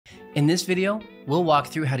In this video, we'll walk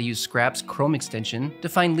through how to use Skrapp's Chrome extension to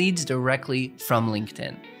find leads directly from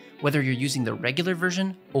LinkedIn, whether you're using the regular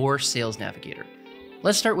version or Sales Navigator.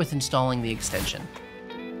 Let's start with installing the extension.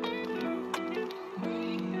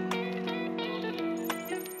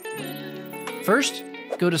 First,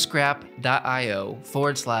 go to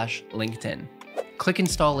skrapp.io/LinkedIn. Click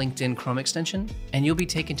Install LinkedIn Chrome extension, and you'll be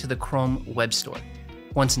taken to the Chrome web store.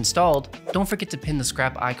 Once installed, don't forget to pin the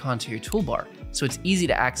Skrapp icon to your toolbar so it's easy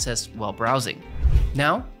to access while browsing.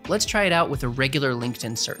 Now, let's try it out with a regular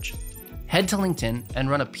LinkedIn search. Head to LinkedIn and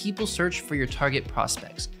run a people search for your target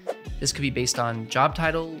prospects. This could be based on job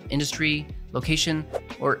title, industry, location,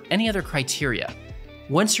 or any other criteria.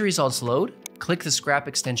 Once your results load, click the Skrapp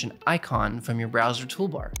extension icon from your browser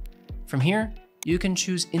toolbar. From here, you can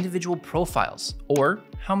choose individual profiles or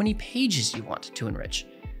how many pages you want to enrich.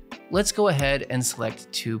 Let's go ahead and select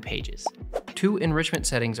 2 pages. 2 enrichment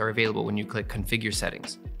settings are available when you click Configure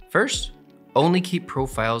Settings. First, only keep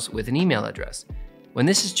profiles with an email address. When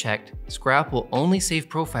this is checked, Skrapp will only save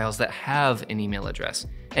profiles that have an email address.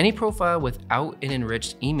 Any profile without an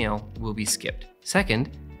enriched email will be skipped.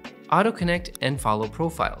 Second, auto-connect and follow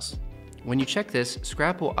profiles. When you check this,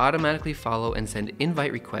 Skrapp will automatically follow and send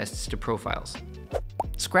invite requests to profiles.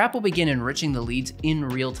 Skrapp will begin enriching the leads in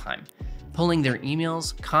real time, pulling their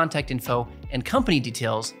emails, contact info, and company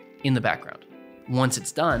details in the background. Once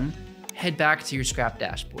it's done, head back to your Skrapp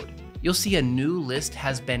dashboard. You'll see a new list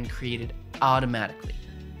has been created automatically.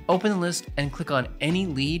 Open the list and click on any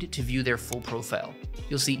lead to view their full profile.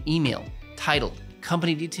 You'll see email, title,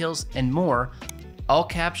 company details, and more, all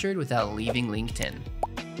captured without leaving LinkedIn.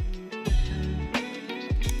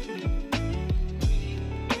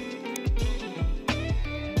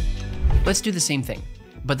 Let's do the same thing,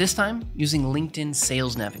 but this time using LinkedIn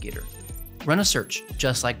Sales Navigator. Run a search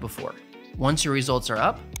just like before. Once your results are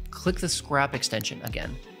up, click the Skrapp extension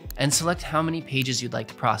again and select how many pages you'd like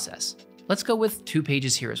to process. Let's go with 2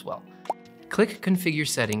 pages here as well. Click Configure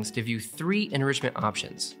Settings to view 3 enrichment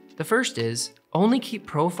options. The first is only keep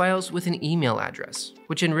profiles with an email address,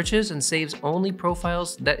 which enriches and saves only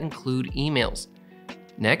profiles that include emails.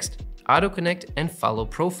 Next, auto-connect and follow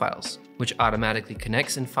profiles, which automatically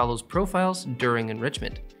connects and follows profiles during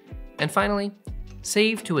enrichment. And finally,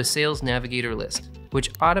 save to a Sales Navigator list,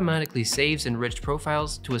 which automatically saves enriched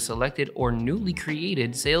profiles to a selected or newly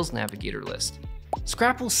created Sales Navigator list.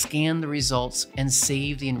 Skrapp will scan the results and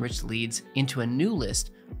save the enriched leads into a new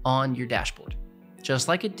list on your dashboard, just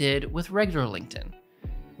like it did with regular LinkedIn.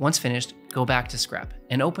 Once finished, go back to Skrapp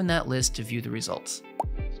and open that list to view the results.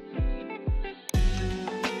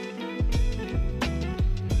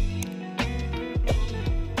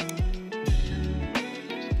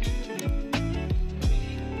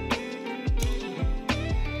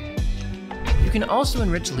 You can also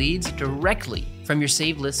enrich leads directly from your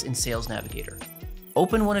saved lists in Sales Navigator.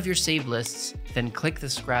 Open one of your saved lists, then click the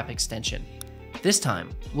Skrapp extension. This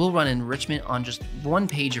time, we'll run enrichment on just 1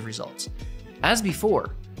 page of results. As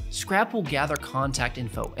before, Skrapp will gather contact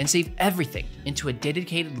info and save everything into a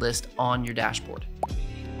dedicated list on your dashboard.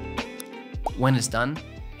 When it's done,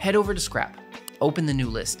 head over to Skrapp, open the new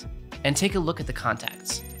list, and take a look at the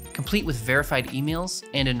contacts, complete with verified emails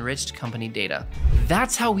and enriched company data.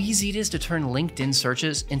 That's how easy it is to turn LinkedIn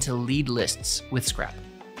searches into lead lists with Skrapp.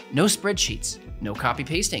 No spreadsheets, no copy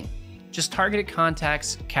pasting, just targeted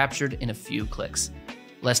contacts captured in a few clicks.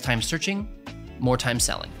 Less time searching, more time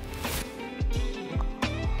selling.